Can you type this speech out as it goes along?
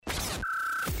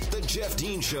The Jeff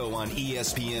Dean Show on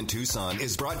ESPN Tucson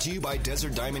is brought to you by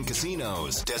Desert Diamond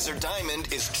Casinos. Desert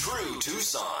Diamond is true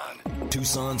Tucson.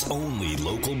 Tucson's only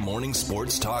local morning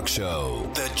sports talk show.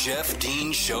 The Jeff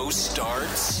Dean Show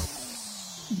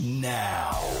starts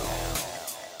now.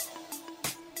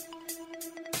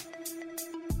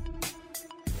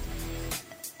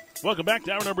 Welcome back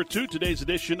to hour number 2, today's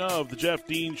edition of The Jeff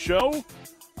Dean Show.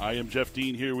 I am Jeff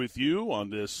Dean here with you on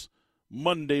this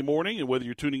Monday morning, and whether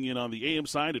you're tuning in on the AM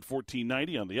side at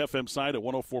 1490, on the FM side at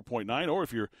 104.9, or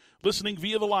if you're listening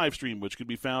via the live stream, which can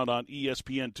be found on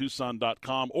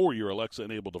ESPNTucson.com or your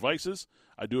Alexa-enabled devices,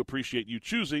 I do appreciate you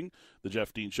choosing The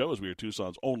Jeff Dean Show, as we are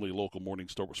Tucson's only local morning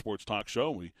sports talk show.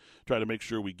 We try to make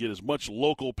sure we get as much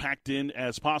local packed in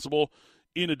as possible,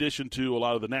 in addition to a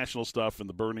lot of the national stuff and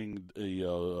the burning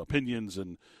opinions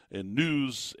and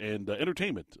news and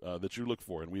entertainment that you look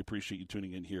for. And we appreciate you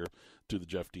tuning in here to the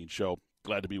Jeff Dean Show.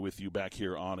 Glad to be with you back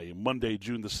here on a Monday,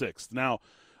 June the 6th. Now,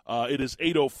 it is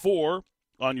 8:04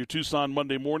 on your Tucson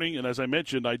Monday morning. And as I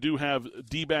mentioned, I do have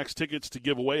D-backs tickets to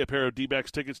give away, a pair of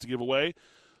D-backs tickets to give away.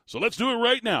 So let's do it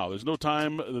right now. There's no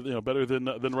time better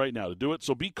than right now to do it.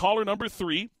 So be caller number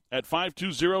 3 at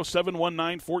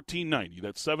 520-719-1490.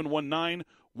 That's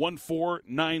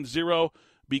 719-1490.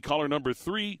 Be caller number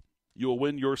 3. You will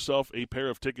win yourself a pair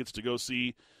of tickets to go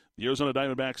see the Arizona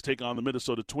Diamondbacks take on the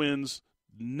Minnesota Twins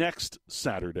next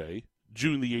Saturday,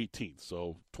 June the 18th.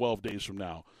 So 12 days from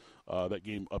now. That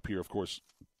game up here, of course,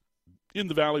 in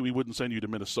the Valley. We wouldn't send you to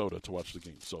Minnesota to watch the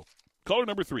game. So caller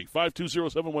number 3,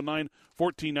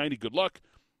 520-719-1490. Good luck.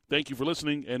 Thank you for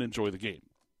listening, and enjoy the game.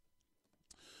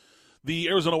 The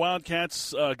Arizona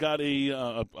Wildcats got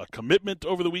a commitment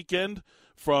over the weekend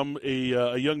from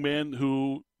a young man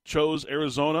who chose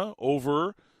Arizona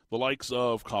over the likes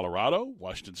of Colorado,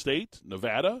 Washington State,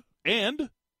 Nevada, and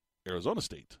Arizona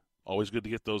State. Always good to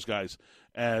get those guys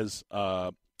as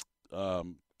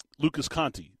Lucas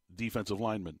Conti, defensive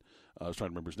lineman. I was trying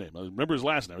to remember his name. I remember his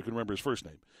last name. I couldn't remember his first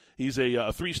name. He's a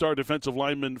 3-star defensive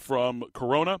lineman from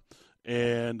Corona,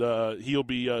 and he'll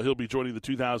be joining the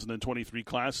 2023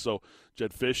 class. So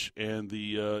Jed Fish and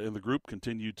the group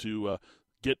continue to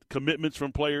get commitments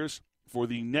from players for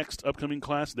the next upcoming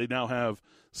class. They now have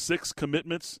 6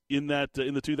 commitments in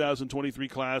the 2023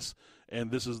 class, and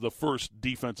this is the first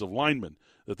defensive lineman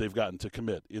that they've gotten to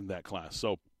commit in that class.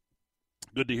 So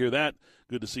good to hear that.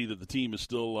 Good to see that the team is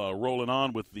still rolling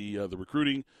on with the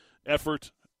recruiting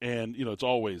effort. And it's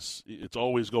always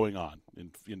going on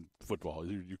in football.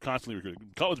 You're constantly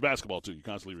recruiting. College basketball too. You're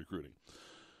constantly recruiting.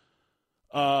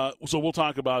 So we'll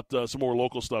talk about some more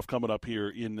local stuff coming up here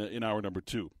in hour number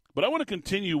 2. But I want to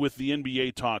continue with the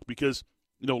NBA talk because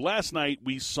last night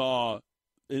we saw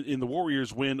in the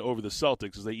Warriors win over the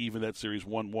Celtics as they even that series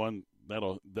 1-1.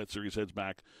 That series heads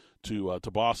back to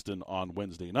Boston on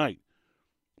Wednesday night.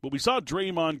 But we saw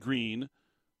Draymond Green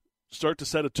start to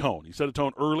set a tone. He set a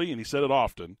tone early, and he said it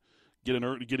often,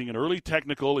 getting an early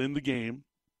technical in the game.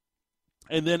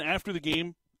 And then after the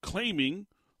game, claiming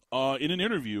in an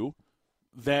interview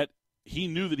that he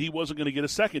knew that he wasn't going to get a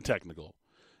second technical.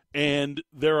 And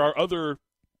there are other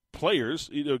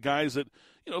players, guys that,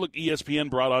 look,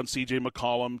 ESPN brought on C.J.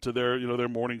 McCollum to their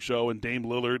morning show, and Dame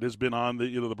Lillard has been on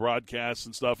the broadcasts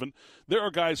and stuff. And there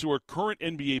are guys who are current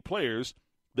NBA players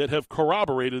that have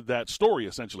corroborated that story,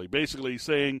 essentially, basically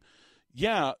saying,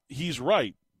 yeah, he's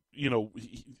right.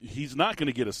 He's not going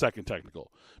to get a second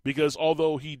technical because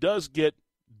although he does get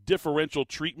differential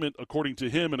treatment, according to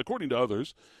him and according to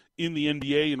others, in the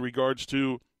NBA in regards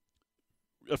to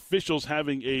officials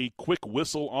having a quick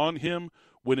whistle on him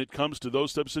when it comes to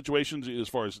those types of situations, as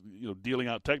far as dealing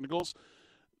out technicals,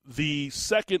 the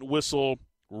second whistle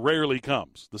rarely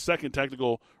comes. The second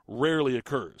technical rarely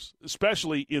occurs,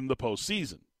 especially in the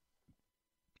postseason.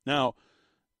 Now,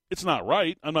 it's not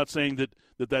right. I'm not saying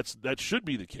that should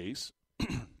be the case.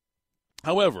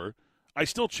 However, I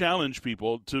still challenge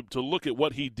people to look at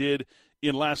what he did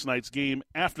in last night's game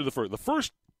after the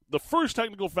first. The first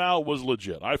technical foul was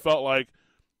legit. I felt like,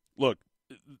 look,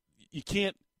 you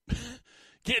can't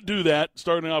do that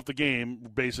starting off the game,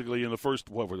 basically in the first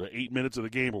 8 minutes of the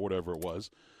game or whatever it was.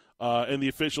 And the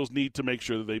officials need to make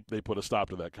sure that they put a stop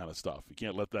to that kind of stuff. You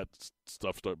can't let that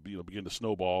stuff start begin to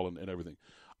snowball and everything.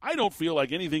 I don't feel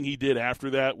like anything he did after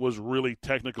that was really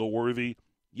technical worthy.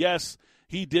 Yes,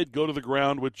 he did go to the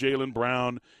ground with Jaylen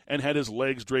Brown and had his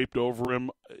legs draped over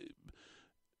him.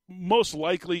 Most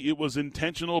likely it was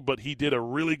intentional, but he did a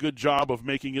really good job of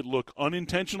making it look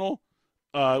unintentional,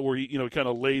 where he kind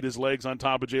of laid his legs on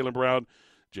top of Jaylen Brown.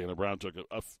 Jaylen Brown took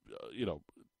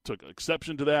took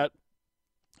exception to that,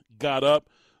 got up,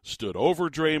 stood over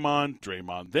Draymond.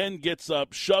 Draymond then gets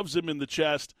up, shoves him in the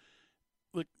chest.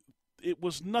 Look, it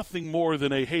was nothing more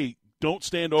than a, hey, don't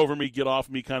stand over me, get off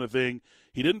me kind of thing.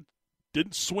 He didn't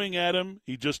swing at him.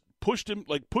 He just pushed him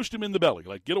in the belly,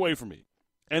 like, get away from me.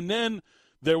 And then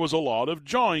there was a lot of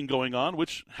jawing going on,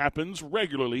 which happens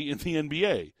regularly in the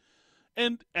NBA.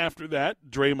 And after that,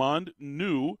 Draymond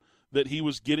knew that he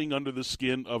was getting under the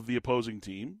skin of the opposing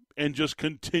team and just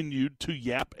continued to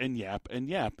yap and yap and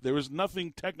yap. There was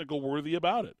nothing technical worthy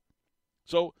about it.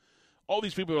 So all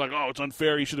these people are like, oh, it's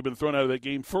unfair. He should have been thrown out of that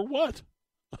game. For what?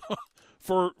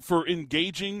 for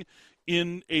engaging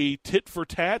in a tit for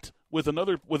tat with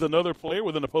another player,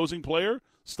 with an opposing player?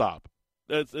 Stop.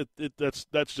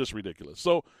 That's just ridiculous.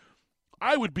 So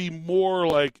I would be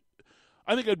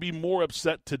I think I'd be more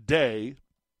upset today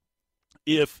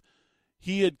if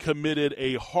he had committed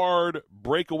a hard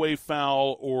breakaway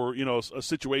foul or, a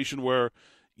situation where,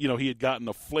 he had gotten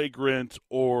a flagrant,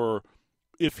 or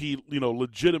if he,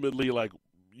 legitimately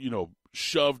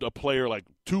shoved a player, like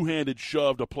two-handed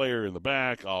shoved a player in the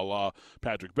back, a la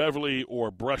Patrick Beverley,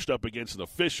 or brushed up against an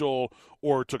official,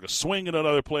 or took a swing at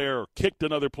another player, or kicked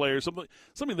another player, something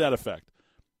to that effect.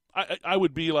 I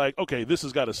would be like, okay, this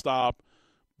has got to stop,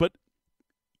 but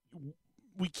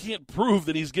we can't prove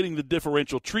that he's getting the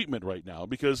differential treatment right now,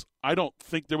 because I don't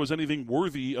think there was anything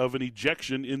worthy of an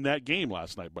ejection in that game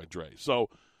last night by Dre. So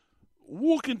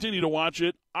we'll continue to watch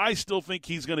it. I still think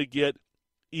he's going to get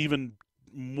even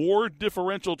more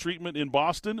differential treatment in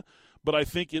Boston, but I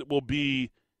think it will be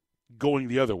going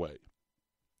the other way.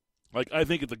 Like, I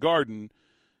think at the Garden,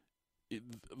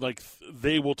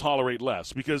 they will tolerate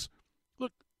less, because,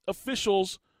 look,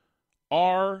 officials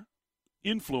are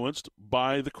influenced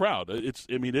by the crowd. It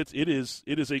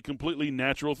is a completely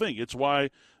natural thing. It's why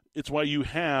you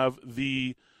have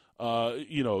the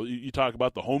you talk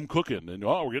about the home cooking, and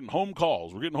we're getting home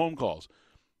calls.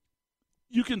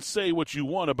 You can say what you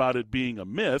want about it being a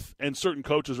myth, and certain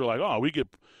coaches are like,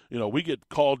 we get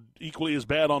called equally as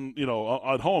bad on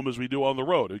at home as we do on the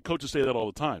road. And coaches say that all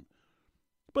the time.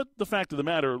 But the fact of the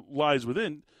matter lies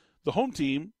within the home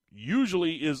team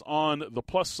usually is on the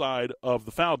plus side of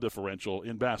the foul differential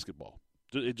in basketball.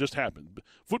 It just happened.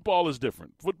 Football is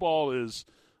different. Football is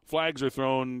flags are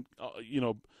thrown.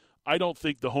 I don't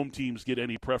think the home teams get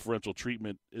any preferential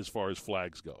treatment as far as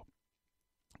flags go.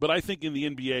 But I think in the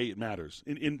NBA it matters,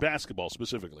 in basketball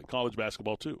specifically, college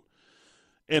basketball too.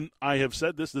 And I have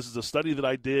said this is a study that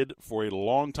I did for a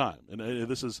long time. And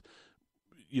this is,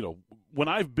 when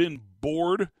I've been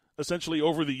bored essentially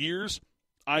over the years,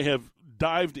 I have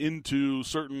dived into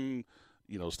certain,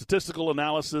 statistical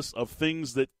analysis of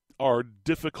things that are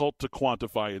difficult to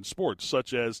quantify in sports,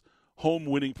 such as home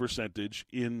winning percentage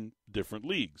in different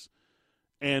leagues.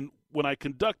 And when I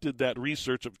conducted that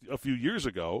research a few years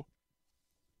ago,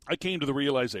 I came to the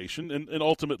realization, and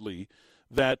ultimately,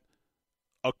 that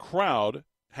a crowd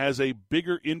has a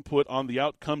bigger input on the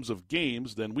outcomes of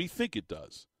games than we think it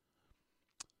does.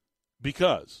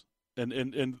 Because, and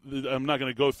I'm not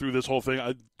going to go through this whole thing.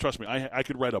 Trust me, I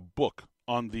could write a book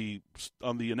on the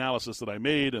analysis that I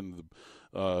made, and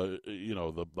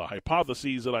the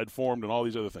hypotheses that I'd formed, and all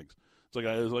these other things. It's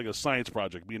like a science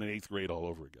project, being in 8th grade all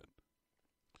over again.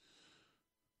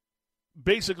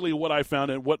 Basically, what I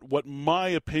found, and what my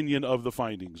opinion of the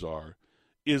findings are,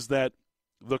 is that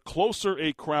the closer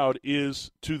a crowd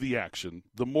is to the action,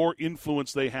 the more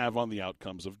influence they have on the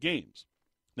outcomes of games.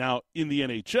 Now, in the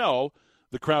NHL,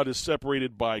 the crowd is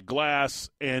separated by glass,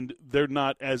 and they're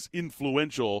not as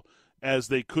influential as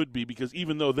they could be, because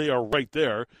even though they are right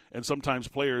there, and sometimes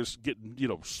players get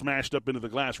smashed up into the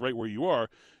glass right where you are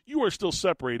still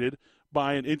separated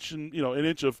by an inch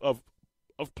of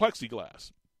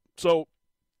plexiglass. So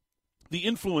the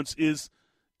influence is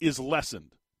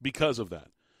lessened because of that.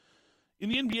 In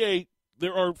the NBA,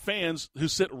 there are fans who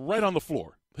sit right on the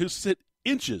floor, who sit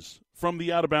inches from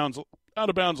the out of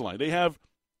bounds line. They have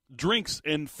drinks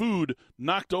and food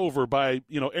knocked over by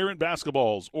errant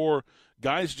basketballs, or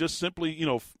guys just simply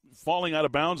falling out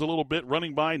of bounds a little bit,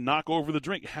 running by, knock over the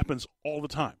drink. It happens all the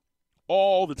time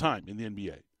in the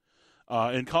NBA.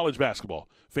 In college basketball,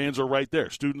 fans are right there.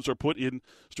 Students are put in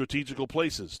strategical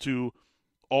places to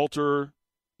alter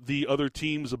the other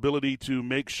team's ability to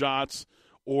make shots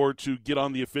or to get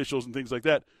on the officials and things like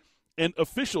that. And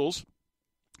officials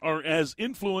are as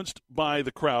influenced by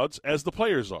the crowds as the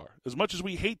players are. As much as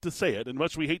we hate to say it, and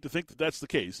much we hate to think that that's the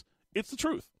case, it's the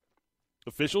truth.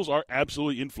 Officials are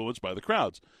absolutely influenced by the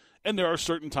crowds. And there are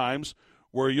certain times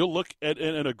where you'll look at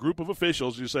a group of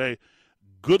officials, you say,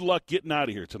 good luck getting out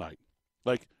of here tonight.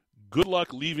 Like, good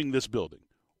luck leaving this building.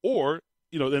 Or,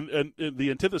 and the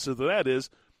antithesis of that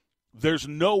is, there's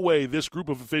no way this group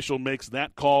of official makes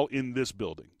that call in this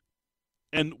building.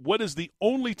 And what is the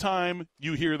only time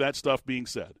you hear that stuff being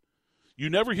said? You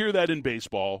never hear that in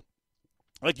baseball.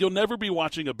 Like, you'll never be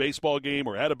watching a baseball game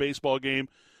or at a baseball game,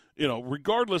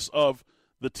 regardless of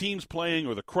the teams playing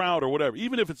or the crowd or whatever,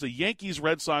 even if it's a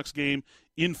Yankees-Red Sox game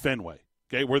in Fenway,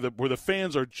 okay, where the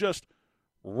fans are just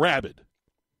rabid.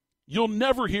 You'll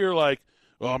never hear like,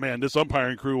 oh, man, this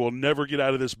umpiring crew will never get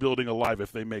out of this building alive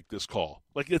if they make this call.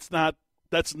 Like, that's not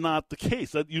the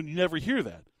case. You never hear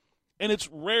that. And it's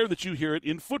rare that you hear it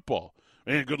in football.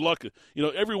 Man, good luck.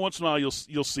 Every once in a while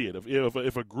you'll see it.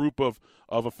 If a group of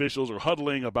officials are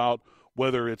huddling about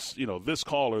whether it's, this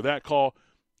call or that call,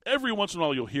 every once in a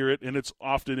while you'll hear it, and it's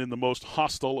often in the most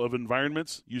hostile of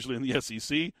environments, usually in the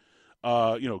SEC.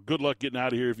 Good luck getting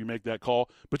out of here if you make that call.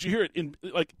 But you hear it in,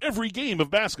 like, every game of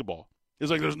basketball.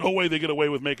 It's like there's no way they get away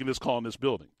with making this call in this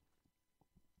building.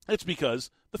 It's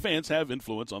because the fans have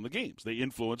influence on the games. They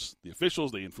influence the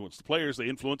officials. They influence the players. They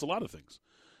influence a lot of things.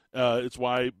 It's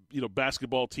why,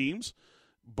 basketball teams,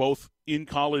 both in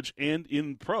college and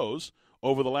in pros,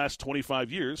 over the last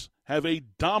 25 years, have a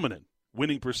dominant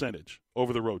winning percentage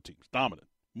over the road teams. Dominant.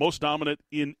 Most dominant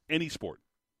in any sport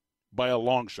by a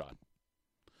long shot.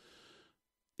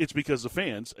 It's because the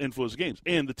fans influence the games.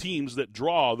 And the teams that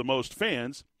draw the most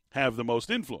fans have the most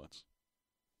influence.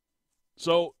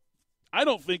 So I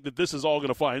don't think that this is all going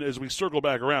to fly. And as we circle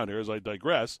back around here, as I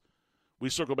digress, we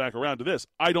circle back around to this.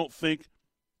 I don't think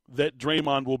that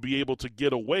Draymond will be able to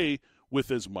get away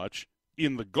with as much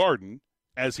in the Garden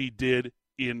as he did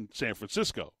in San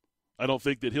Francisco. I don't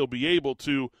think that he'll be able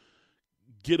to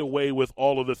get away with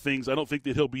all of the things. I don't think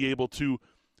that he'll be able to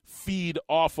feed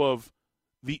off of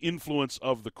the influence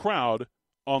of the crowd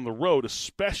on the road,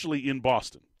 especially in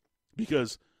Boston,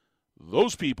 because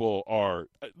those people are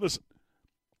 – listen,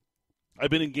 I've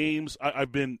been in games.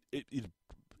 I've been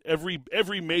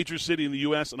every major city in the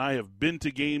U.S., and I have been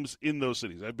to games in those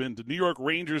cities. I've been to New York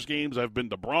Rangers games. I've been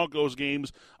to Broncos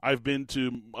games. I've been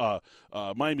to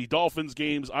Miami Dolphins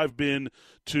games. I've been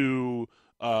to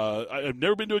I've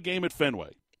never been to a game at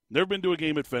Fenway. Never been to a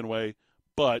game at Fenway,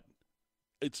 but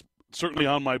it's certainly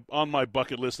on my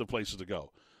bucket list of places to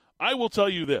go. I will tell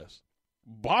you this.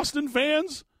 Boston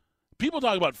fans, people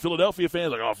talk about Philadelphia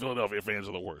fans like, oh, Philadelphia fans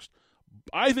are the worst.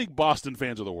 I think Boston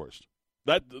fans are the worst.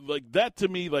 That to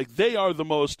me, like, they are the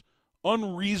most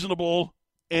unreasonable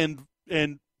and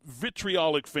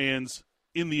vitriolic fans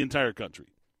in the entire country.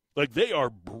 Like, they are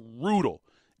brutal.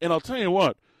 And I'll tell you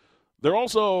what, they're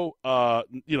also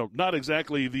not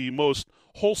exactly the most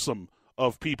wholesome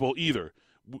of people either.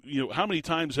 How many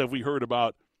times have we heard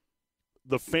about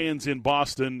the fans in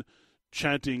Boston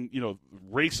chanting,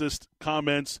 racist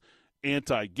comments,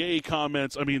 anti-gay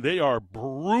comments? I mean, they are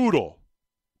brutal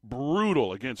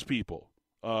against people,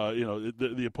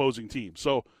 the opposing team.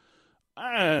 So,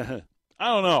 I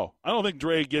don't know. I don't think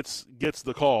Dre gets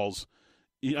the calls.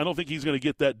 I don't think he's going to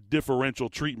get that differential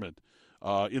treatment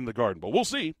in the Garden. But we'll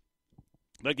see.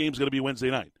 That game's going to be Wednesday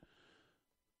night.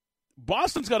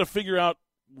 Boston's got to figure out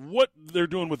what they're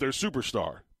doing with their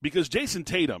superstar, because Jason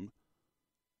Tatum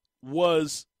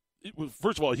was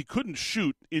first of all, he couldn't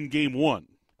shoot in game one.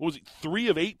 What was he, 3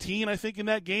 of 18, I think, in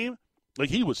that game? Like,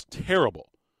 he was terrible.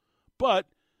 But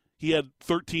he had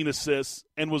 13 assists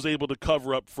and was able to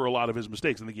cover up for a lot of his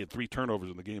mistakes. I think he had 3 turnovers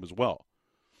in the game as well.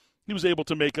 He was able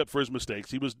to make up for his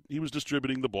mistakes. He was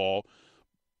distributing the ball.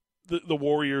 The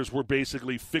Warriors were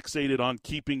basically fixated on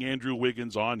keeping Andrew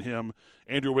Wiggins on him.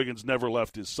 Andrew Wiggins never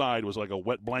left his side. It was like a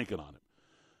wet blanket on him.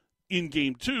 In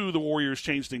game 2, the Warriors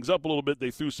changed things up a little bit.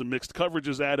 They threw some mixed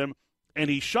coverages at him, and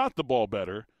he shot the ball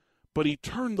better, but he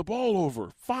turned the ball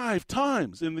over 5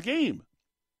 times in the game.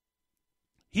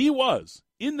 He was,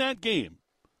 in that game,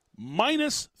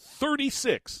 minus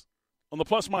 36 on the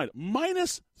plus-minus.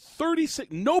 Minus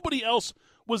 36. Nobody else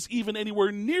was even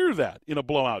anywhere near that in a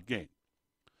blowout game.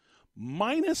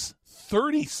 Minus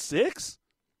 36?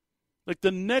 Like,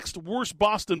 the next worst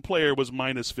Boston player was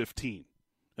minus 15.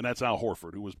 And that's Al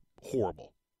Horford, who was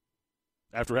horrible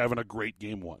after having a great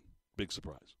game 1. Big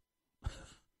surprise.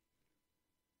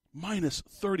 Minus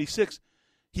 36.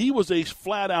 He was a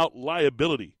flat-out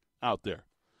liability out there.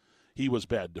 He was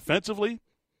bad defensively,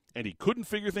 and he couldn't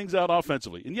figure things out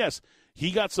offensively. And, yes,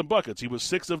 he got some buckets. He was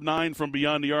 6 of 9 from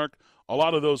beyond the arc, a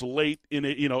lot of those late in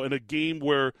a game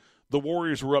where the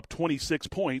Warriors were up 26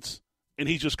 points, and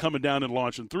he's just coming down and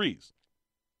launching threes.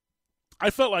 I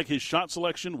felt like his shot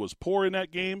selection was poor in that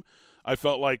game. I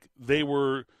felt like they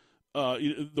were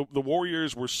the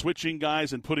Warriors were switching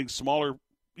guys and putting smaller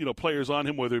players on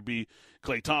him, whether it be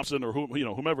Klay Thompson or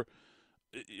whomever.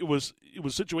 It was a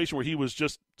situation where he was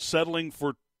just settling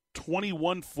for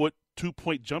 21-foot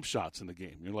 2-point jump shots in the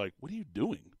game. You're like, what are you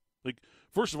doing? Like,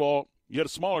 first of all, you had a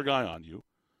smaller guy on you.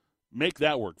 Make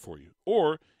that work for you.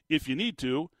 Or if you need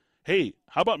to, hey,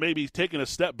 how about maybe taking a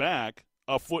step back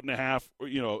a foot and a half,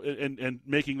 and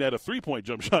making that a 3-point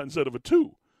jump shot instead of a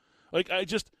 2? Like,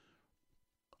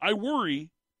 I worry,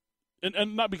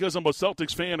 and not because I'm a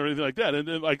Celtics fan or anything like that,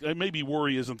 and like maybe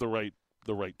worry isn't the right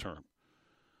term.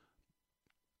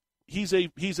 He's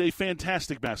a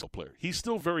fantastic basketball player. He's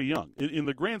still very young. In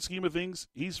the grand scheme of things,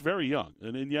 he's very young.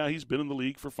 And yeah, he's been in the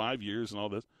league for 5 years and all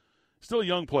this. Still a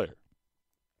young player.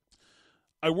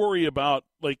 I worry about,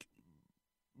 like,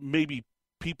 maybe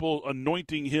people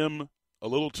anointing him a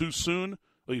little too soon.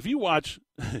 Like, if you watch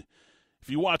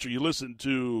or you listen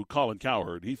to Colin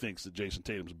Cowherd, he thinks that Jason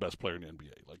Tatum's the best player in the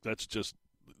NBA. Like, that's just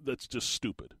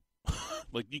stupid.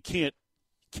 Like, you can't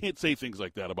say things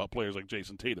like that about players like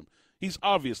Jason Tatum. He's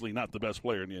obviously not the best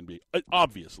player in the NBA.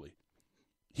 Obviously.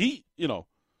 He,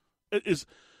 is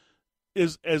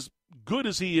as good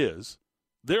as he is.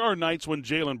 There are nights when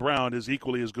Jaylen Brown is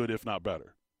equally as good, if not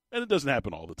better. And it doesn't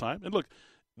happen all the time. And look,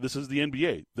 this is the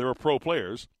NBA. There are pro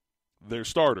players, they're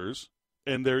starters,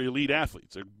 and they're elite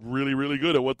athletes. They're really, really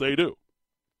good at what they do.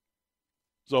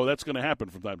 So that's going to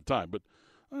happen from time to time. But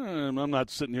I'm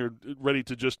not sitting here ready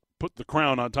to just put the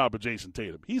crown on top of Jason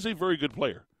Tatum. He's a very good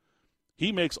player.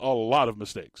 He makes a lot of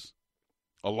mistakes.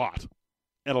 A lot.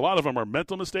 And a lot of them are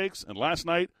mental mistakes. And last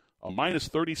night, a minus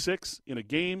 36 in a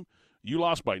game, you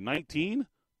lost by 19?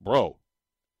 Bro,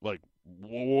 like,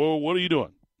 what are you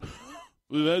doing?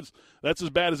 That's as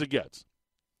bad as it gets.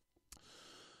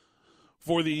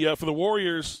 For the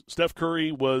Warriors, Steph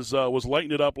Curry was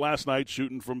lighting it up last night,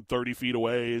 shooting from 30 feet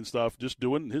away and stuff, just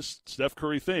doing his Steph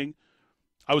Curry thing.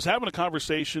 I was having a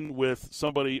conversation with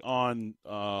somebody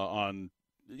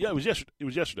it was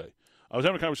yesterday. I was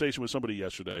having a conversation with somebody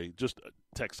yesterday, just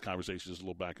text conversations, a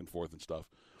little back and forth and stuff.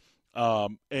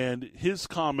 And his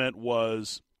comment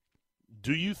was,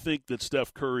 do you think that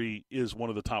Steph Curry is one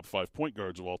of the top 5 point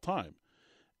guards of all time?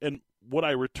 And what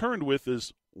I returned with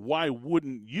is, why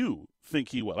wouldn't you think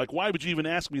he was? Like, why would you even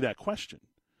ask me that question?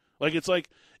 Like, it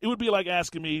would be like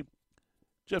asking me,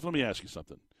 Jeff, let me ask you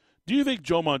something. Do you think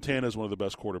Joe Montana is one of the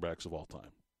best quarterbacks of all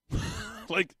time?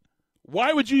 Like,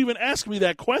 why would you even ask me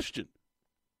that question?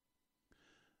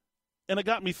 And it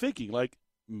got me thinking, like,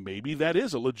 maybe that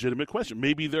is a legitimate question.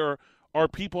 Maybe there are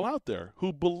people out there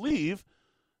who believe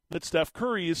that Steph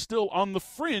Curry is still on the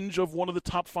fringe of one of the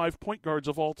top 5 point guards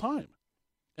of all time.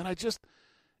 And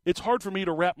it's hard for me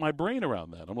to wrap my brain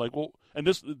around that. I'm like, well, and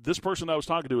this person I was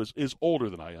talking to is older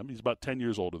than I am. He's about 10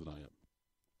 years older than I am.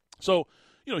 So,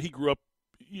 he grew up,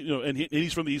 and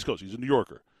he's from the East Coast. He's a New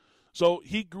Yorker. So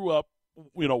he grew up,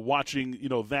 watching,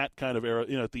 that kind of era,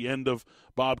 at the end of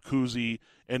Bob Cousy,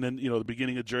 and then, the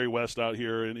beginning of Jerry West out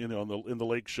here, and, in the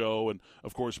Lake Show, and,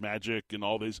 of course, Magic and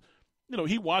all these.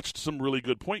 He watched some really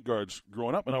good point guards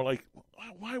growing up, and I'm like,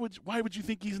 why would you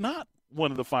think he's not one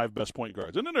of the 5 best point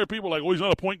guards? And then there are people like, well, he's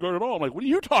not a point guard at all. I'm like, what are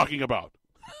you talking about?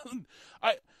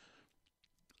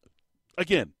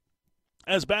 Again,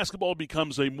 as basketball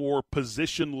becomes a more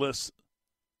positionless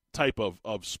type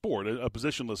of sport, a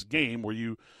positionless game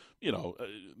where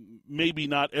maybe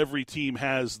not every team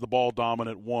has the ball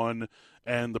dominant 1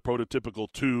 and the prototypical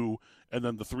 2 and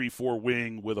then the 3-4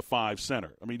 wing with a 5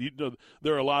 center. I mean,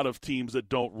 there are a lot of teams that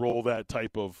don't roll that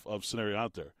type of scenario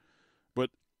out there.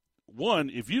 But 1,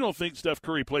 if you don't think Steph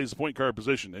Curry plays the point guard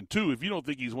position, and 2, if you don't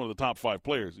think he's one of the top 5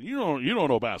 players, you don't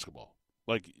know basketball.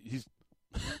 Like,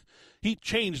 he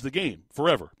changed the game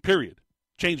forever, period.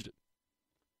 Changed it.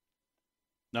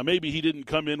 Now, maybe he didn't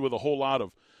come in with a whole lot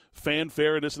of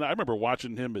fanfare and this and that. I remember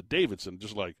watching him at Davidson,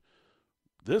 just like,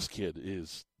 this kid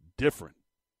is different.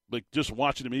 Like, just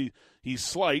watching him, he's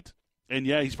slight, and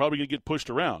yeah, he's probably going to get pushed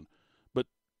around. But,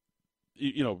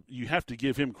 you have to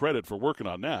give him credit for working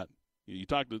on that. You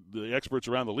talk to the experts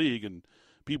around the league and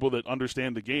people that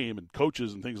understand the game and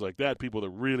coaches and things like that, people that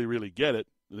really, really get it,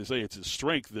 and they say it's his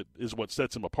strength that is what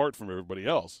sets him apart from everybody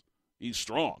else. He's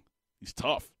strong. He's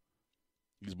tough.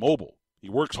 He's mobile. He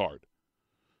works hard.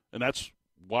 And that's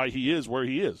why he is where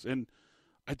he is. And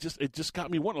it just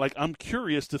got me wondering. Like, I'm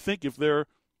curious to think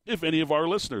if any of our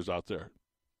listeners out there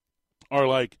are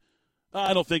like,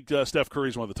 I don't think Steph Curry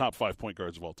is one of the top 5 point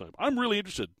guards of all time. I'm really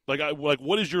interested. Like,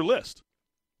 what is your list?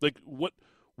 Like, what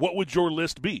would your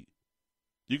list be?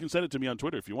 You can send it to me on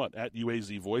Twitter if you want, at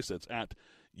UAZVoice. That's at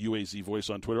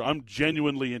UAZVoice on Twitter. I'm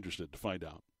genuinely interested to find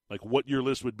out, like, what your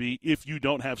list would be if you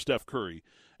don't have Steph Curry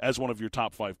as one of your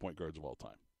top 5 point guards of all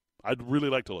time. I'd really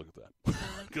like to look at that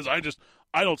because I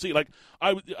don't see, like,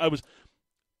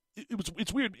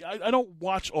 it's weird. I don't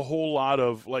watch a whole lot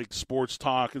of, like, sports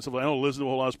talk and stuff. I don't listen to a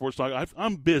whole lot of sports talk.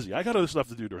 I'm busy. I got other stuff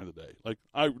to do during the day. Like,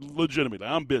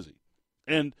 I'm busy.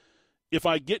 And if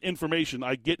I get information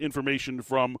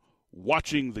from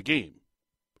watching the game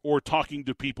or talking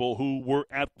to people who were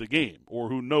at the game or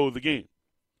who know the game.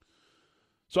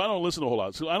 So I don't listen to a whole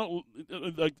lot. So I don't,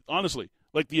 like, honestly,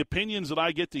 like the opinions that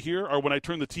I get to hear are when I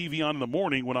turn the TV on in the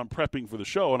morning when I'm prepping for the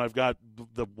show and I've got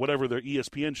the whatever their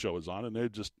ESPN show is on, and they're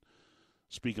just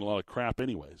speaking a lot of crap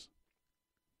anyways.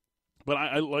 But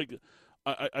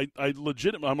I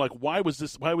legitimately, I'm like, why would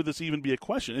this even be a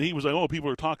question? And he was like, oh, people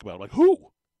are talking about it. I'm like,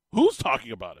 who? Who's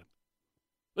talking about it?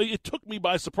 Like, it took me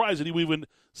by surprise that he would even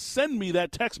send me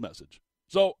that text message.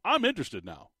 So I'm interested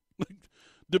now.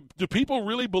 Do people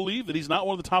really believe that he's not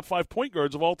one of the top 5 point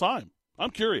guards of all time?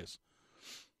 I'm curious.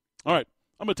 All right,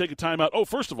 I'm going to take a timeout. Oh,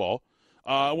 first of all,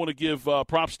 I want to give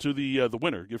props to the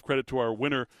winner. Give credit to our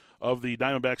winner of the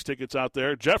Diamondbacks tickets out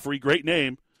there. Jeffrey, great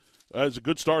name. That's a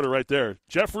good starter right there.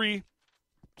 Jeffrey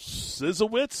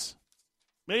Sizowitz,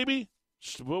 maybe?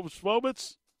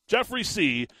 Swobitz? Jeffrey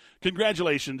C.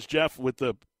 Congratulations, Jeff, with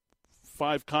the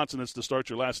 5 consonants to start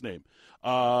your last name.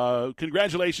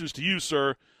 Congratulations to you,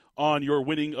 sir, on your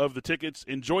winning of the tickets.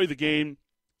 Enjoy the game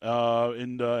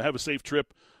and have a safe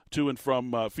trip to and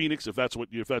from Phoenix, if that's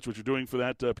what you're doing for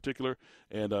that particular.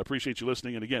 And appreciate you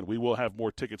listening. And again, we will have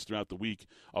more tickets throughout the week.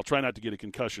 I'll try not to get a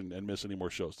concussion and miss any more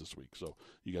shows this week. So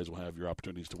you guys will have your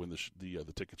opportunities to win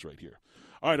the tickets right here.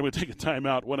 All right, I'm going to take a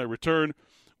timeout. When I return,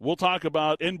 we'll talk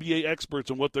about NBA experts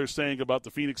and what they're saying about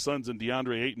the Phoenix Suns and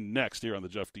DeAndre Ayton next here on the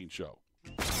Jeff Dean Show.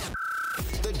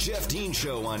 The Jeff Dean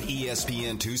Show on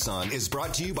ESPN Tucson is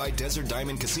brought to you by Desert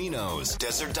Diamond Casinos.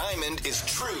 Desert Diamond is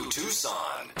true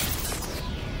Tucson.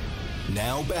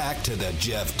 Now back to the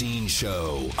Jeff Dean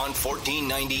Show on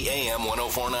 1490 AM,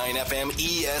 104.9 FM,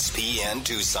 ESPN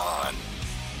Tucson.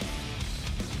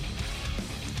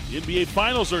 The NBA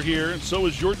Finals are here, and so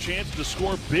is your chance to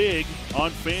score big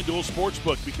on FanDuel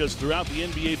Sportsbook, because throughout the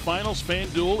NBA Finals,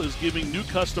 FanDuel is giving new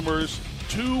customers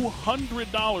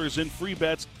 $200 in free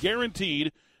bets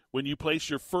guaranteed when you place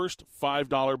your first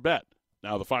 $5 bet.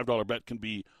 Now, the $5 bet can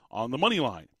be on the money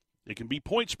line. It can be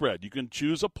point spread. You can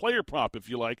choose a player prop if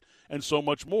you like, and so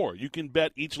much more. You can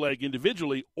bet each leg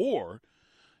individually, or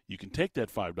you can take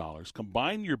that $5,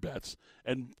 combine your bets,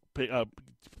 and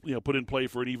put in play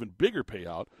for an even bigger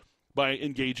payout by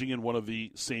engaging in one of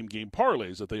the same-game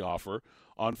parlays that they offer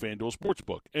on FanDuel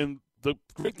Sportsbook. And the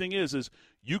great thing is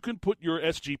you can put your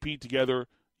SGP together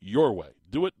your way.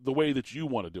 Do it the way that you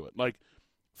want to do it. Like,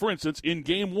 for instance, in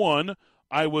Game 1,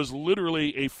 I was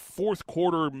literally a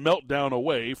fourth-quarter meltdown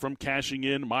away from cashing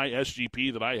in my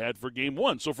SGP that I had for Game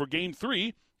 1. So for Game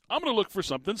 3, I'm going to look for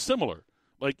something similar.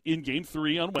 Like in Game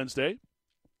 3 on Wednesday,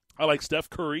 I like Steph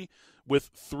Curry with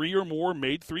 3 or more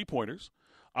made three-pointers.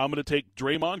 I'm going to take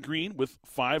Draymond Green with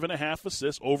 5.5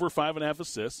 assists, over 5.5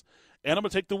 assists. And I'm going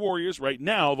to take the Warriors. Right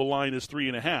now, the line is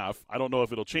 3.5. I don't know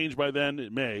if it'll change by then.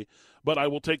 It may. But I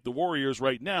will take the Warriors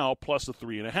right now plus the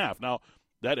 3.5. Now,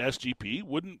 that SGP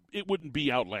wouldn't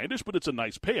be outlandish, but it's a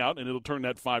nice payout, and it'll turn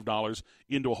that $5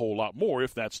 into a whole lot more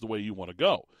if that's the way you want to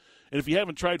go. And if you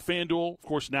haven't tried FanDuel, of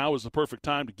course, now is the perfect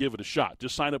time to give it a shot.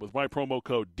 Just sign up with my promo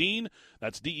code DEAN,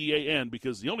 that's DEAN,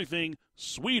 because the only thing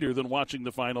sweeter than watching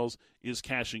the finals is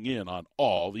cashing in on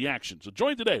all the action. So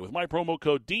join today with my promo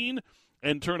code DEAN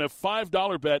and turn a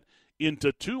 $5 bet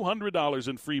into $200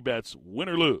 in free bets, win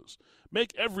or lose.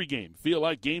 Make every game feel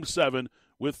like Game 7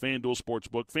 with FanDuel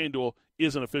Sportsbook. FanDuel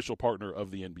is an official partner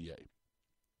of the NBA.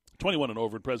 21 and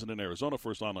over and present in Arizona.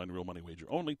 First online real money wager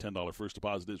only. $10 first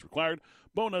deposit is required.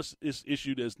 Bonus is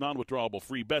issued as non-withdrawable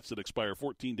free bets that expire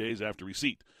 14 days after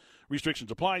receipt.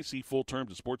 Restrictions apply. See full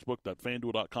terms at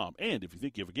sportsbook.fanduel.com. And if you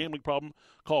think you have a gambling problem,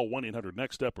 call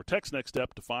 1-800-NEXT-STEP or text NEXT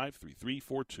STEP to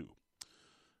 53342.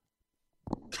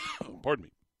 Pardon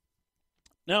me.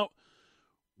 Now,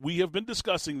 we have been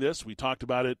discussing this. We talked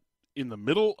about it in the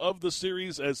middle of the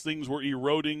series as things were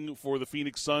eroding for the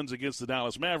Phoenix Suns against the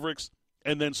Dallas Mavericks,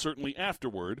 and then certainly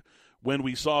afterward when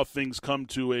we saw things come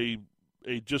to a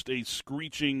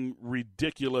screeching,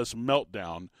 ridiculous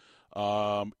meltdown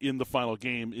in the final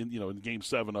game, in Game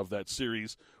 7 of that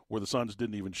series, where the Suns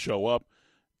didn't even show up,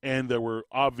 and there were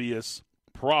obvious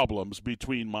problems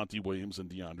between Monty Williams and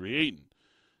DeAndre Ayton.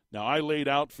 Now, I laid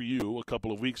out for you a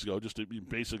couple of weeks ago, just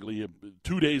basically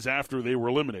 2 days after they were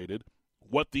eliminated,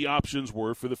 what the options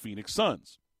were for the Phoenix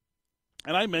Suns.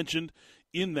 And I mentioned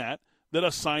in that a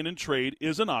sign and trade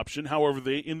is an option. However,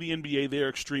 in the NBA, they are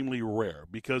extremely rare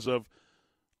because of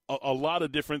a lot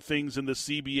of different things in the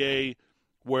CBA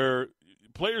where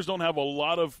players don't have a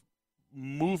lot of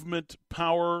movement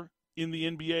power in the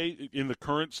NBA in the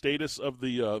current status of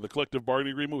the collective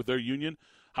bargaining agreement with their union.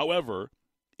 However,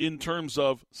 in terms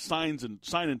of sign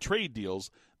and trade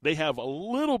deals, they have a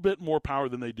little bit more power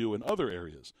than they do in other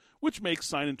areas, which makes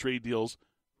sign and trade deals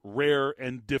rare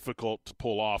and difficult to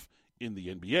pull off in the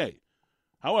NBA.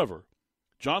 However,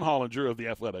 John Hollinger of The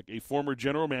Athletic, a former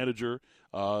general manager,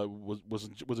 was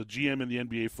a GM in the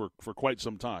NBA for quite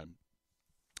some time,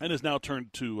 and has now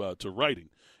turned to writing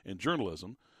and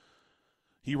journalism.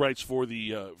 He writes for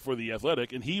the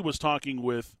Athletic, and he was talking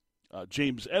with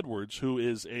James Edwards, who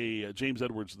is James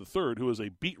Edwards III, who is a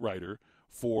beat writer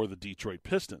for the Detroit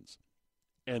Pistons.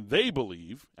 And they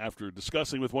believe, after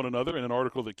discussing with one another in an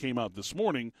article that came out this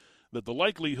morning, that the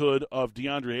likelihood of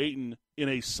DeAndre Ayton in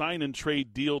a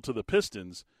sign-and-trade deal to the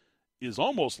Pistons is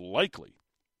almost likely,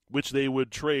 which they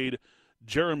would trade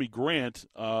Jeremy Grant.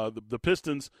 The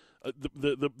Pistons,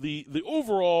 the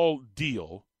overall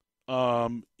deal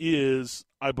is,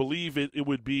 I believe it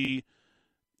would be,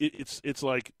 it's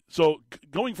like, so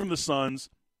going from the Suns,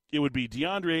 it would be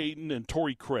DeAndre Ayton and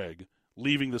Torrey Craig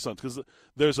leaving the Suns, because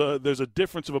there's a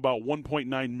difference of about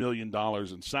 $1.9 million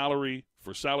in salary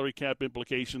for salary cap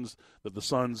implications that the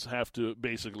Suns have to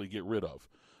basically get rid of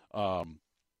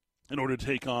in order to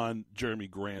take on Jeremy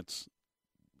Grant's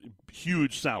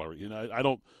huge salary. And I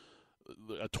don't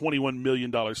a $21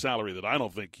 million salary that I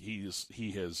don't think he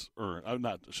has earned.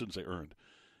 I shouldn't say earned.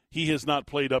 He has not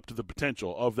played up to the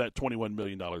potential of that $21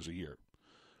 million a year.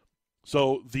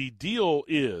 So the deal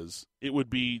is, it would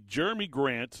be Jeremy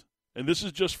Grant, and this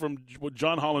is just from what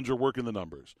John Hollinger working the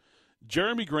numbers.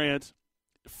 Jeremy Grant,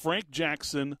 Frank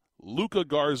Jackson, Luka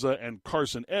Garza, and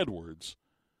Carson Edwards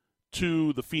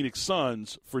to the Phoenix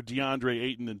Suns for DeAndre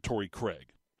Ayton and Torrey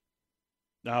Craig.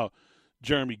 Now,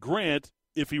 Jeremy Grant,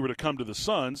 if he were to come to the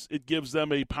Suns, it gives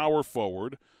them a power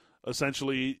forward,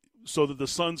 essentially, so that the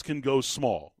Suns can go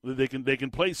small. They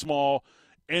can play small,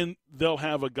 and they'll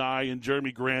have a guy in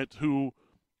Jeremy Grant who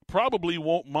probably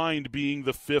won't mind being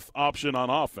the fifth option on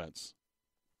offense.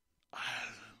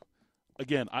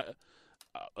 Again,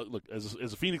 look, as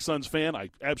a Phoenix Suns fan,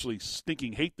 I absolutely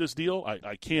stinking hate this deal.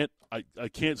 I can't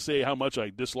say how much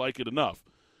I dislike it enough.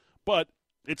 But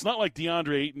it's not like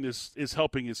DeAndre Ayton is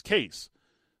helping his case.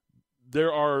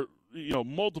 There are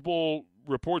multiple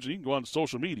reports, and you can go on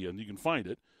social media and you can find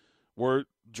it, where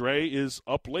Dre is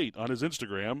up late on his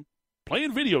Instagram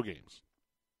playing video games.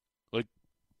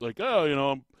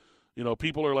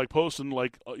 People are like posting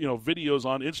videos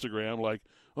on Instagram like,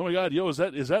 oh my God, is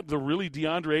that the really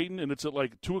DeAndre Ayton? And it's at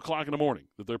like 2:00 in the morning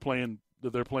that they're playing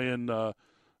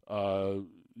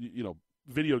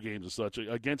video games and such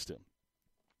against him.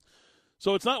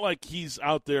 So it's not like he's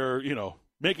out there,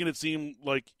 making it seem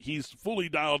like he's fully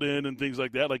dialed in and things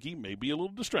like that. Like, he may be a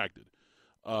little distracted,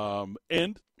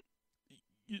 and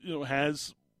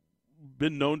has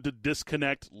been known to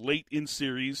disconnect late in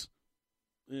series.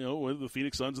 With the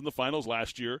Phoenix Suns in the finals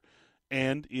last year,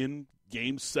 and in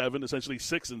Game 7, essentially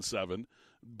 6 and 7,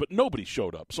 but nobody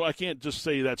showed up. So I can't just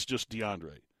say that's just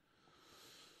DeAndre.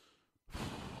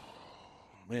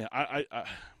 Man, I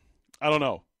don't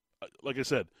know. Like I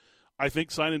said, I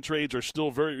think sign and trades are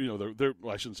still very,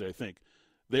 I shouldn't say I think.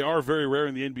 They are very rare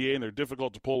in the NBA, and they're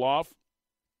difficult to pull off.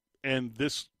 And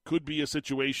this could be a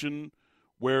situation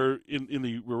where in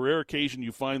the rare occasion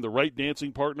you find the right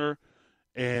dancing partner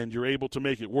and you're able to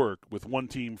make it work with one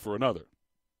team for another.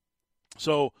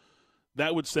 So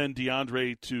that would send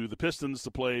DeAndre to the Pistons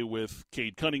to play with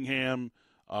Cade Cunningham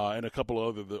and a couple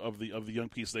of the young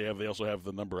pieces they have. They also have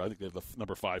I think they have the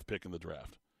number 5 pick in the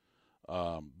draft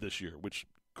this year, which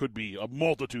could be a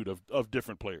multitude of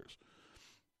different players.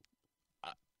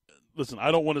 Listen,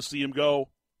 I don't want to see him go.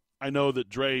 I know that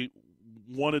Dre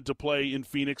wanted to play in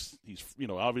Phoenix. He's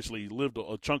obviously lived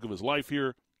a chunk of his life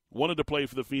here. Wanted to play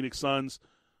for the Phoenix Suns.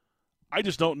 I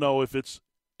just don't know if it's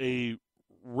a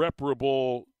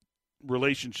reparable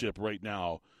relationship right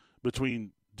now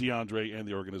between DeAndre and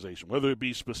the organization, whether it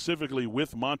be specifically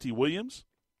with Monty Williams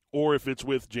or if it's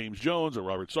with James Jones or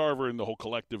Robert Sarver and the whole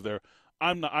collective there.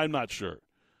 I'm not sure.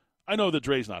 I know that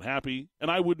Dre's not happy,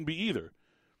 and I wouldn't be either.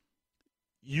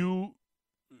 You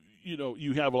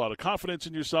have a lot of confidence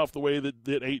in yourself the way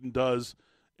that Ayton does,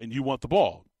 and you want the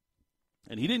ball.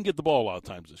 And he didn't get the ball a lot of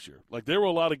times this year. Like, there were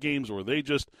a lot of games where they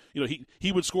just,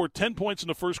 he would score 10 points in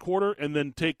the first quarter and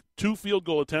then take 2 field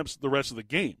goal attempts the rest of the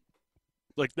game.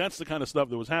 Like, that's the kind of stuff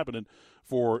that was happening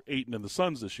for Ayton and the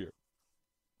Suns this year.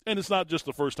 And it's not just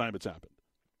the first time it's happened.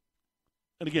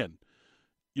 And again,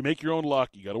 you make your own luck.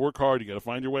 You got to work hard. You got to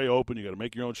find your way open. You got to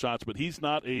make your own shots. But he's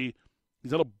not a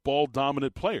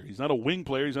ball-dominant player. He's not a wing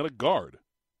player. He's not a guard.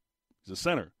 He's a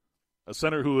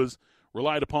center who is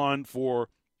relied upon for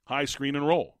high screen and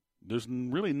roll. There's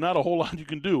really not a whole lot you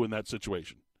can do in that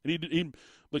situation. And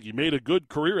he made a good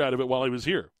career out of it while he was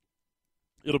here.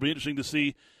 It'll be interesting to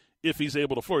see if he's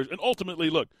able to flourish. And ultimately,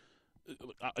 look,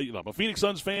 I'm a Phoenix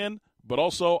Suns fan, but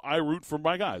also I root for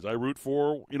my guys. I root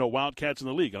for Wildcats in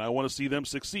the league, and I want to see them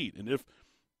succeed. And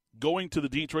going to the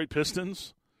Detroit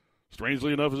Pistons,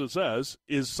 strangely enough as it says,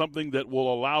 is something that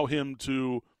will allow him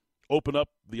to open up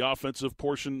the offensive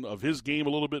portion of his game a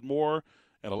little bit more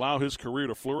and allow his career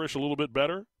to flourish a little bit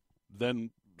better, then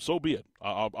so be it.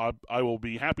 I will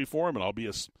be happy for him, and I'll be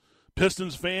a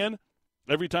Pistons fan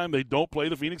every time they don't play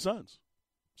the Phoenix Suns.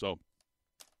 So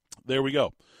there we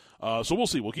go. So we'll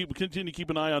see. We'll continue to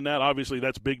keep an eye on that. Obviously,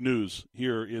 that's big news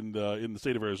here in the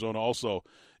state of Arizona, also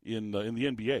in the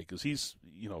NBA, because he's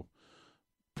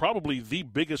probably the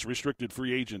biggest restricted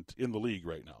free agent in the league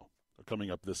right now, coming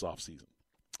up this offseason.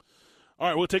 All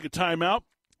right, we'll take a timeout.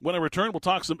 When I return, we'll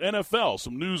talk some NFL,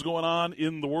 some news going on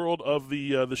in the world of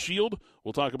the Shield.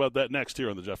 We'll talk about that next here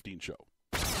on the Jeff Dean Show.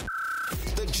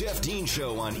 The Jeff Dean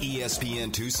Show on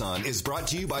ESPN Tucson is brought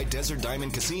to you by Desert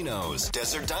Diamond Casinos.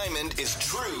 Desert Diamond is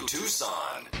true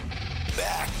Tucson.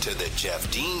 Back to the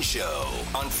Jeff Dean Show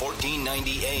on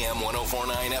 1490 AM,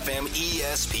 104.9 FM,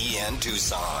 ESPN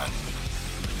Tucson.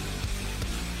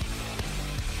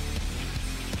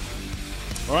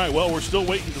 All right, well, we're still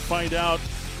waiting to find out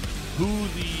who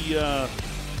the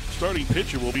starting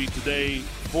pitcher will be today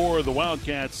for the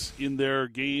Wildcats in their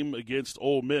game against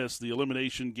Ole Miss, the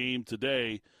elimination game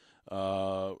today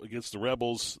against the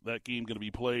Rebels. That game going to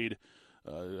be played,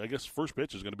 I guess first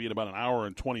pitch is going to be in about an hour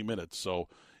and 20 minutes. So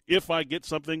if I get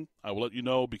something, I will let you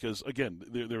know because, again,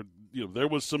 there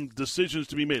was some decisions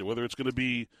to be made, whether it's going to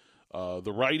be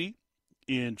the righty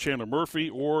in Chandler Murphy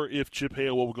or if Chip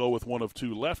Hale will go with one of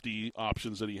two lefty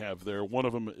options that he have there, one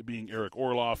of them being Eric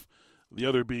Orloff, the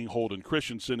other being Holden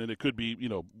Christensen, and it could be,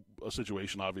 a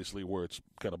situation, obviously, where it's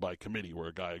kind of by committee, where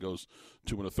a guy goes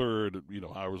 2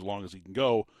 1/3, however long as he can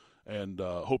go, and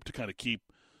hope to kind of keep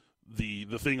the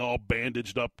thing all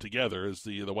bandaged up together as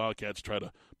the Wildcats try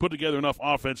to put together enough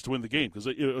offense to win the game. Because,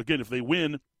 again, if they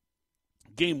win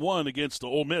Game 1 against the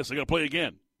Ole Miss, they got to play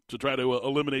again to try to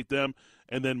eliminate them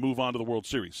and then move on to the World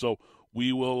Series. So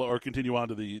we will, or continue on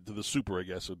to the Super, I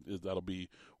guess. That'll be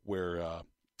where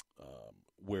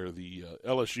the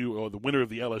LSU, or the winner of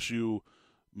the LSU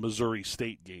Missouri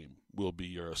State game will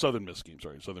be, or Southern Mississippi,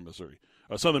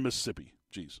 Southern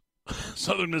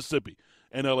Mississippi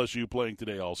and LSU playing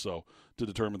today also to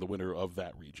determine the winner of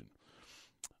that region.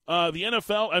 The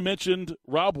NFL, I mentioned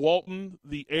Rob Walton,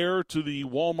 the heir to the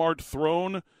Walmart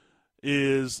throne,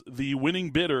 is the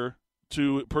winning bidder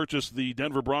to purchase the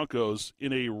Denver Broncos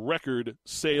in a record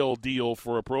sale deal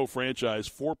for a pro franchise,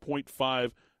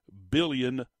 $4.5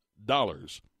 billion.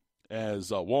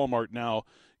 As Walmart now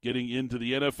getting into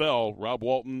the NFL, Rob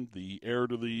Walton, the heir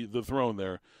to the throne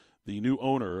there, the new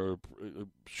owner,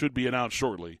 should be announced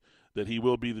shortly that he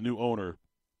will be the new owner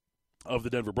of the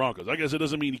Denver Broncos. I guess it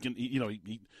doesn't mean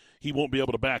he won't be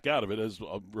able to back out of it, as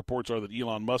reports are that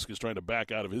Elon Musk is trying to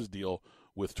back out of his deal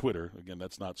with Twitter. Again,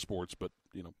 that's not sports, but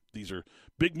these are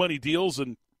big money deals,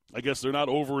 and I guess they're not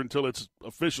over until it's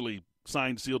officially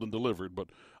signed, sealed, and delivered. But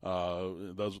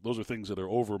those are things that are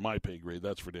over my pay grade.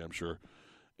 That's for damn sure.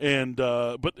 And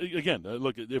but again,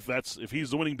 look, if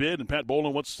he's the winning bid and Pat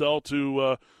Bowlen wants to sell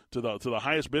to the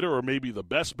highest bidder, or maybe the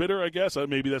best bidder, I guess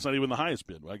maybe that's not even the highest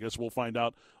bid. I guess we'll find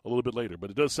out a little bit later.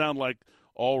 But it does sound like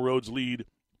all roads lead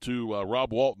to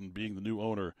Rob Walton being the new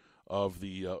owner of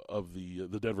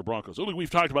the Denver Broncos. Only we've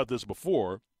talked about this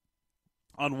before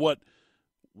on what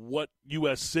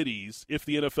U.S. cities, if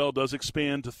the NFL does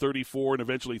expand to 34 and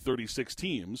eventually 36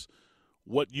 teams,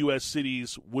 what U.S.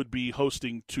 cities would be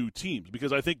hosting 2 teams,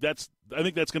 because I think that's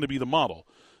going to be the model.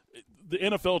 The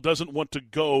NFL doesn't want to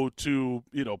go to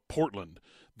Portland.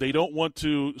 They don't want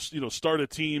to start a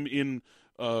team in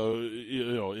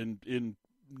in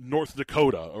North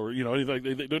Dakota or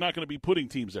anything. They're not going to be putting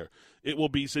teams there. It will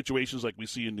be situations like we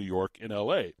see in New York and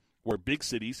L.A., where big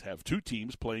cities have 2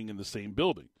 teams playing in the same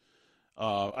building.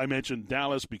 I mentioned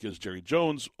Dallas because Jerry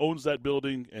Jones owns that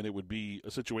building, and it would be a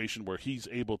situation where he's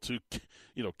able to,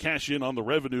 cash in on the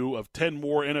revenue of 10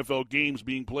 more NFL games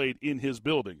being played in his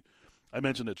building. I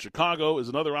mentioned that Chicago is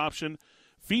another option.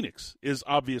 Phoenix is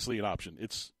obviously an option.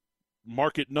 It's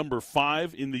market number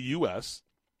 5 in the U.S.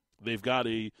 They've got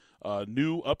a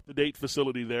new up-to-date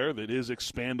facility there that is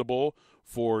expandable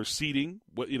for seating,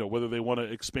 whether they want to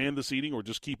expand the seating or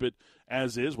just keep it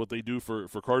as is, what they do for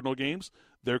Cardinal games.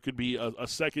 There could be a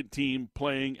second team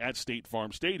playing at State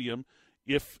Farm Stadium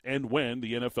if and when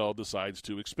the NFL decides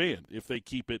to expand, if they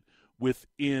keep it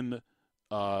within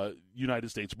United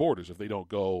States borders, if they don't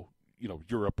go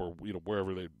Europe or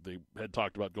wherever they had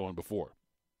talked about going before,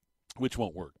 which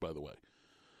won't work, by the way.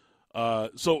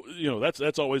 So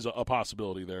that's always a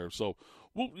possibility there. So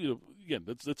again,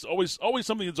 that's always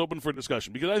something that's open for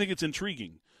discussion, because I think it's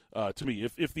intriguing to me.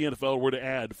 If the NFL were to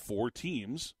add 4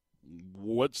 teams,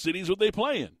 what cities would they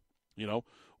play in?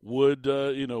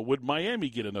 would Miami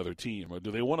get another team, or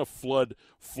do they want to flood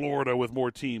Florida with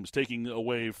more teams, taking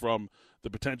away from the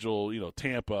potential,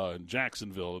 Tampa and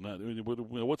Jacksonville and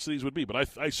what cities would be? But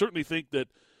I certainly think that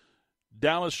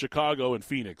Dallas, Chicago, and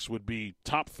Phoenix would be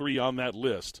top 3 on that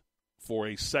list for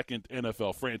a second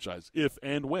NFL franchise, if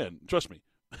and when. Trust me,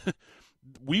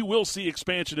 we will see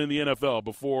expansion in the NFL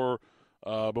before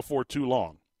too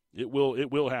long. It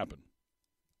will happen.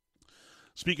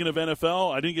 Speaking of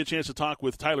NFL, I didn't get a chance to talk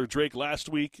with Tyler Drake last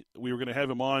week. We were going to have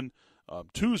him on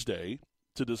Wednesday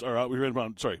to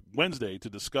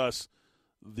discuss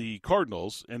the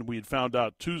Cardinals, and we had found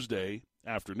out Tuesday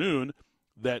afternoon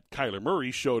that Kyler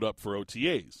Murray showed up for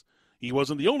OTAs. He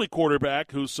wasn't the only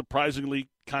quarterback who surprisingly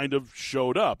kind of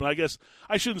showed up. And I guess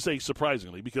I shouldn't say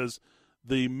surprisingly, because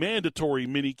the mandatory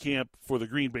minicamp for the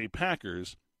Green Bay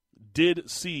Packers did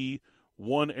see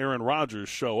one Aaron Rodgers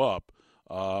show up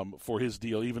for his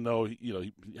deal, even though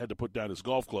he had to put down his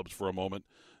golf clubs for a moment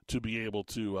to be able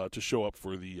to show up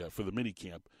for the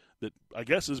minicamp that I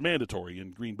guess is mandatory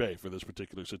in Green Bay for this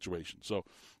particular situation. So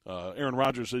Aaron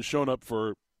Rodgers has shown up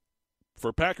for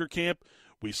Packer camp.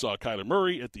 We saw Kyler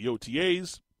Murray at the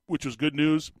OTAs, which was good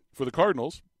news for the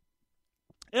Cardinals,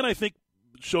 and I think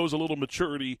shows a little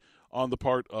maturity on the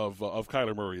part of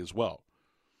Kyler Murray as well.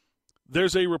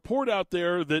 There's a report out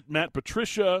there that Matt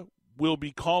Patricia will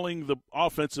be calling the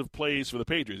offensive plays for the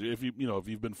Patriots. If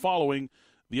you've been following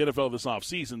the NFL this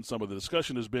offseason, some of the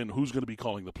discussion has been who's going to be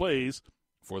calling the plays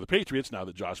for the Patriots now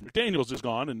that Josh McDaniels is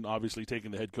gone and obviously taking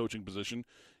the head coaching position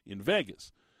in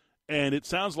Vegas. And it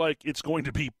sounds like it's going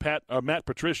to be Matt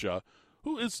Patricia,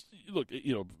 who is,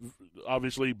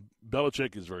 obviously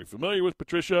Belichick is very familiar with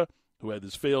Patricia, who had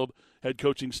this failed head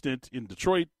coaching stint in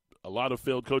Detroit. A lot of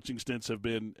failed coaching stints have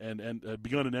been and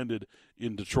begun and ended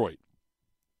in Detroit.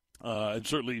 And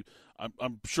certainly,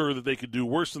 I'm sure that they could do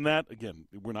worse than that. Again,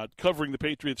 we're not covering the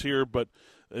Patriots here, but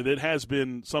it has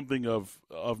been something of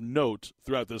note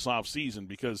throughout this offseason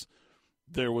because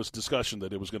there was discussion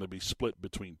that it was going to be split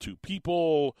between 2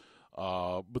 people,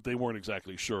 but they weren't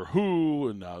exactly sure who,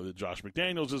 and now that Josh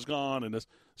McDaniels is gone.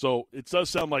 So it does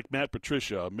sound like Matt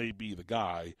Patricia may be the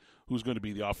guy who's going to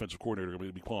be the offensive coordinator, going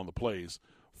to be calling the plays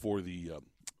for the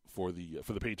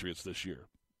Patriots this year.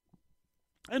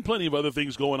 And plenty of other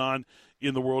things going on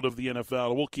in the world of the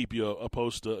NFL. We'll keep you a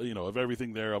post, of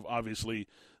everything there. Obviously,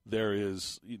 there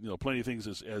is, plenty of things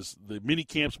as the mini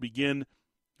camps begin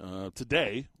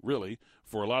today, really,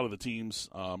 for a lot of the teams.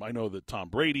 I know that Tom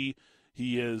Brady,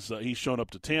 he's shown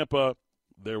up to Tampa.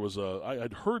 There was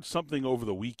I'd heard something over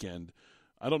the weekend.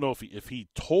 I don't know if he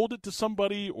told it to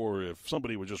somebody or if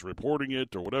somebody was just reporting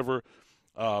it or whatever,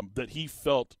 that he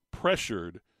felt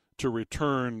pressured to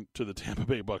return to the Tampa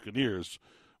Bay Buccaneers,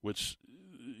 which,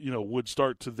 would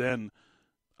start to then,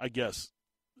 I guess,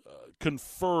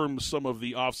 confirm some of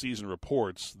the offseason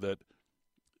reports that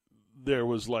there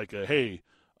was like hey,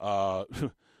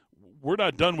 we're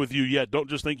not done with you yet. Don't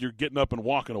just think you're getting up and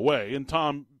walking away. And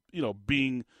Tom,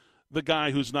 being the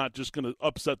guy who's not just going to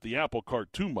upset the apple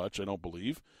cart too much, I don't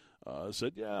believe,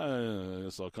 said, yeah, I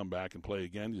guess I'll come back and play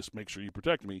again. Just make sure you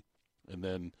protect me. And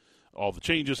then all the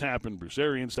changes happen. Bruce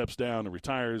Arians steps down and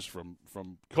retires from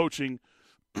coaching.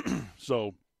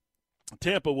 So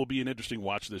Tampa will be an interesting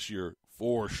watch this year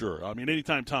for sure. I mean,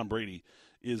 anytime Tom Brady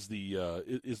is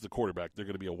the quarterback, they're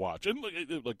going to be a watch. And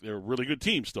look, they're a really good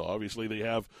team still. Obviously, they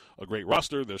have a great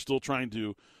roster. They're still trying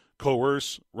to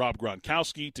coerce Rob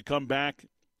Gronkowski to come back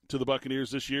to the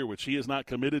Buccaneers this year, which he is not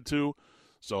committed to.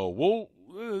 So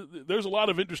there's a lot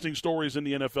of interesting stories in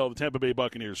the NFL, the Tampa Bay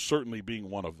Buccaneers certainly being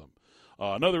one of them.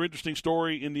 Another interesting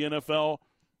story in the NFL,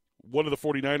 what are the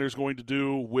 49ers going to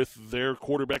do with their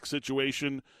quarterback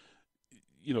situation?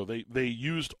 They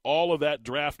used all of that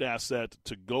draft asset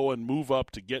to go and move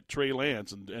up to get Trey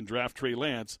Lance and draft Trey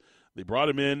Lance. They brought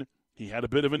him in. He had a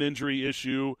bit of an injury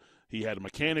issue. He had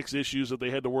mechanics issues that they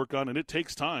had to work on, and it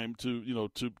takes time to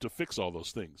fix all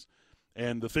those things.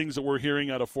 And the things that we're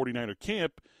hearing out of 49er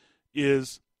camp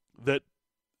is that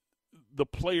the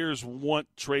players want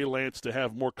Trey Lance to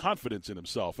have more confidence in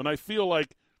himself. And I feel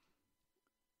like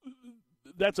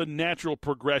that's a natural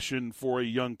progression for a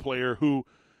young player who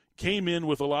came in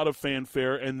with a lot of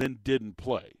fanfare and then didn't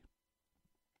play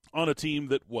on a team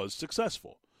that was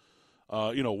successful.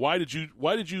 Why did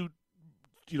you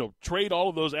trade all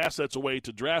of those assets away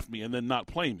to draft me and then not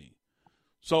play me?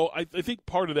 So I think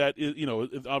part of that is,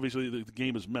 obviously the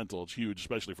game is mental. It's huge,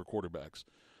 especially for quarterbacks.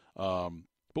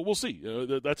 But we'll see.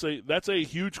 That's a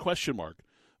huge question mark.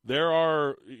 There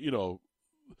are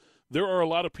a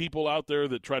lot of people out there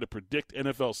that try to predict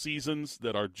NFL seasons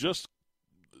that are just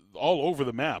all over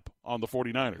the map on the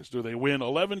 49ers. Do they win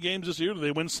 11 games this year? Do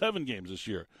they win 7 games this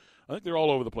year? I think they're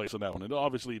all over the place on that one. It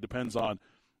obviously depends on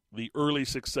the early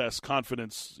success,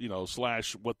 confidence, /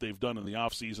 what they've done in the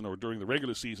offseason or during the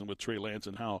regular season with Trey Lance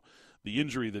and how the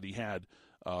injury that he had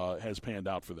has panned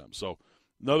out for them. So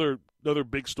another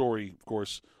big story, of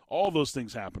course. All those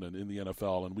things happening in the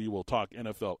NFL, and we will talk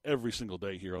NFL every single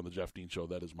day here on the Jeff Dean Show.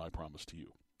 That is my promise to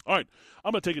you. All right,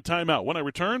 I'm going to take a timeout. When I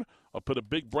return, I'll put a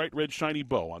big, bright, red, shiny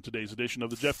bow on today's edition of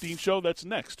the Jeff Dean Show. That's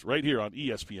next, right here on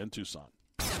ESPN Tucson.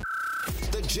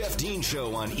 The Jeff Dean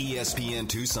Show on ESPN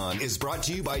Tucson is brought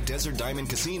to you by Desert Diamond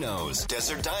Casinos.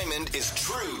 Desert Diamond is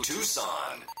true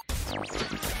Tucson.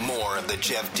 More of the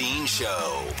Jeff Dean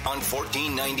Show on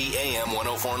 1490 AM,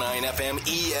 104.9 FM,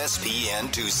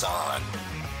 ESPN Tucson.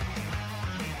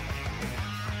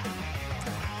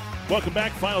 Welcome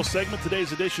back. Final segment,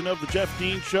 today's edition of the Jeff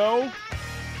Dean Show.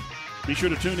 Be sure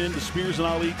to tune in to Spears and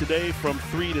Ali today from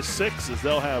 3 to 6 as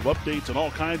they'll have updates on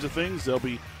all kinds of things. They'll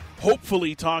be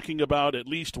hopefully talking about at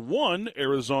least one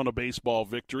Arizona baseball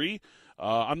victory.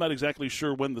 I'm not exactly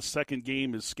sure when the second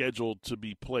game is scheduled to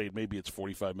be played. Maybe it's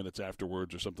 45 minutes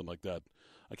afterwards or something like that.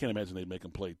 I can't imagine they'd make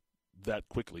them play that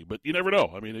quickly, but you never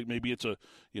know. I mean, maybe it's a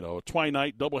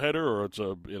twilight doubleheader or it's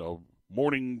a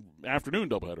morning afternoon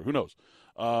doubleheader. Who knows?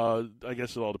 I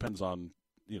guess it all depends on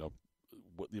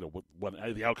what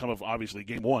the outcome of obviously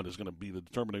game one is going to be the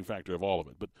determining factor of all of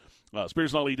it. But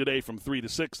Spears and Ali today from 3 to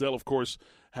 6. They'll of course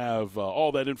have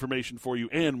all that information for you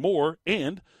and more.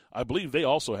 And I believe they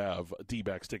also have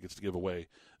D-backs tickets to give away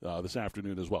this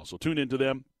afternoon as well. So tune into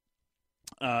them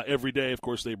every day. Of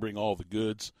course, they bring all the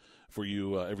goods for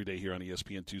you every day here on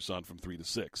ESPN Tucson from 3 to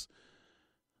 6.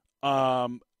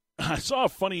 I saw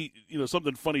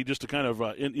something funny just to kind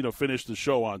of finish the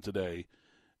show on today,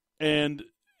 and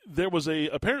there was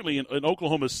apparently in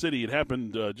Oklahoma City. It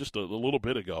happened just a little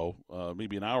bit ago,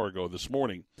 maybe an hour ago this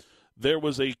morning. There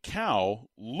was a cow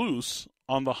loose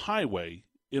on the highway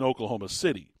in Oklahoma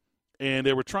City, and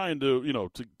they were trying to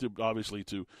to obviously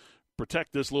to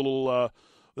protect this little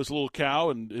cow,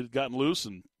 and it had gotten loose,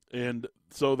 and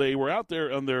so they were out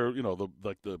there on their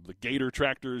the gator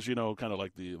tractors, kind of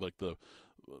like the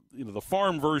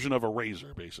farm version of a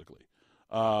razor, basically.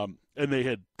 And they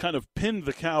had kind of pinned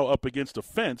the cow up against a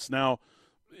fence. Now,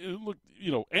 look,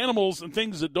 animals and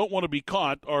things that don't want to be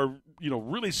caught are,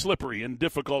 really slippery and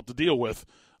difficult to deal with.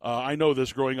 I know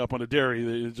this growing up on a dairy.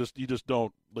 You just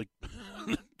don't,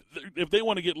 if they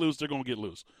want to get loose, they're going to get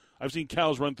loose. I've seen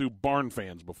cows run through barn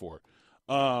fans before.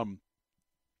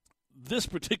 This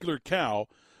particular cow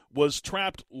was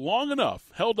trapped long enough,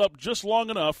 held up just long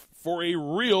enough for a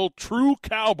real, true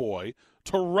cowboy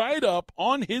to ride up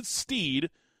on his steed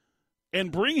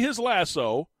and bring his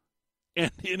lasso,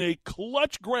 and in a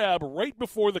clutch grab right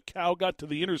before the cow got to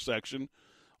the intersection,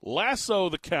 lasso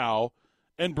the cow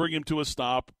and bring him to a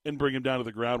stop and bring him down to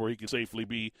the ground where he can safely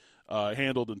be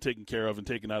handled and taken care of and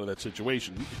taken out of that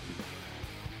situation.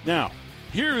 Now,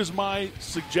 here is my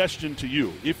suggestion to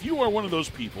you. If you are one of those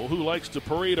people who likes to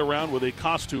parade around with a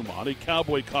costume on, a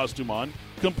cowboy costume on,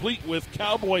 complete with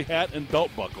cowboy hat and belt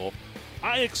buckle,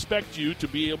 I expect you to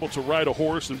be able to ride a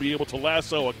horse and be able to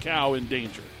lasso a cow in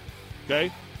danger.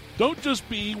 Okay? Don't just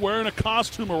be wearing a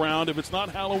costume around if it's not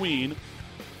Halloween.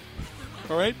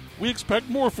 All right? We expect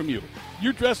more from you.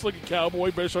 You're dressed like a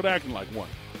cowboy, better start acting like one.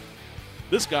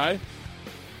 This guy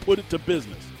put it to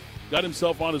business. Got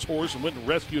himself on his horse and went and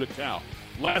rescued a cow.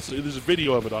 Lastly, there's a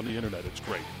video of it on the internet. It's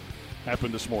great.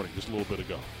 Happened this morning, just a little bit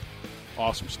ago.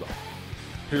 Awesome stuff.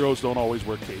 Heroes don't always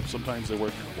wear capes. Sometimes they wear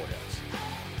cowboy hats.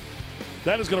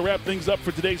 That is going to wrap things up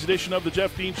for today's edition of the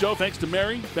Jeff Dean Show. Thanks to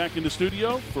Mary back in the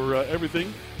studio for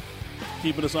everything,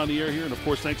 keeping us on the air here. And, of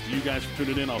course, thanks to you guys for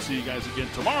tuning in. I'll see you guys again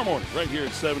tomorrow morning right here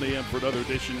at 7 a.m. for another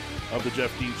edition of the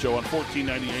Jeff Dean Show on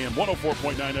 1490 AM,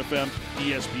 104.9 FM,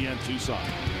 ESPN Tucson.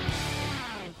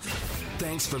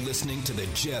 Thanks for listening to the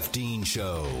Jeff Dean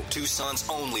Show, Tucson's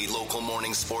only local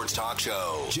morning sports talk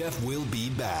show. Jeff will be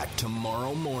back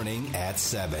tomorrow morning at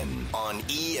 7 on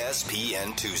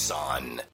ESPN Tucson.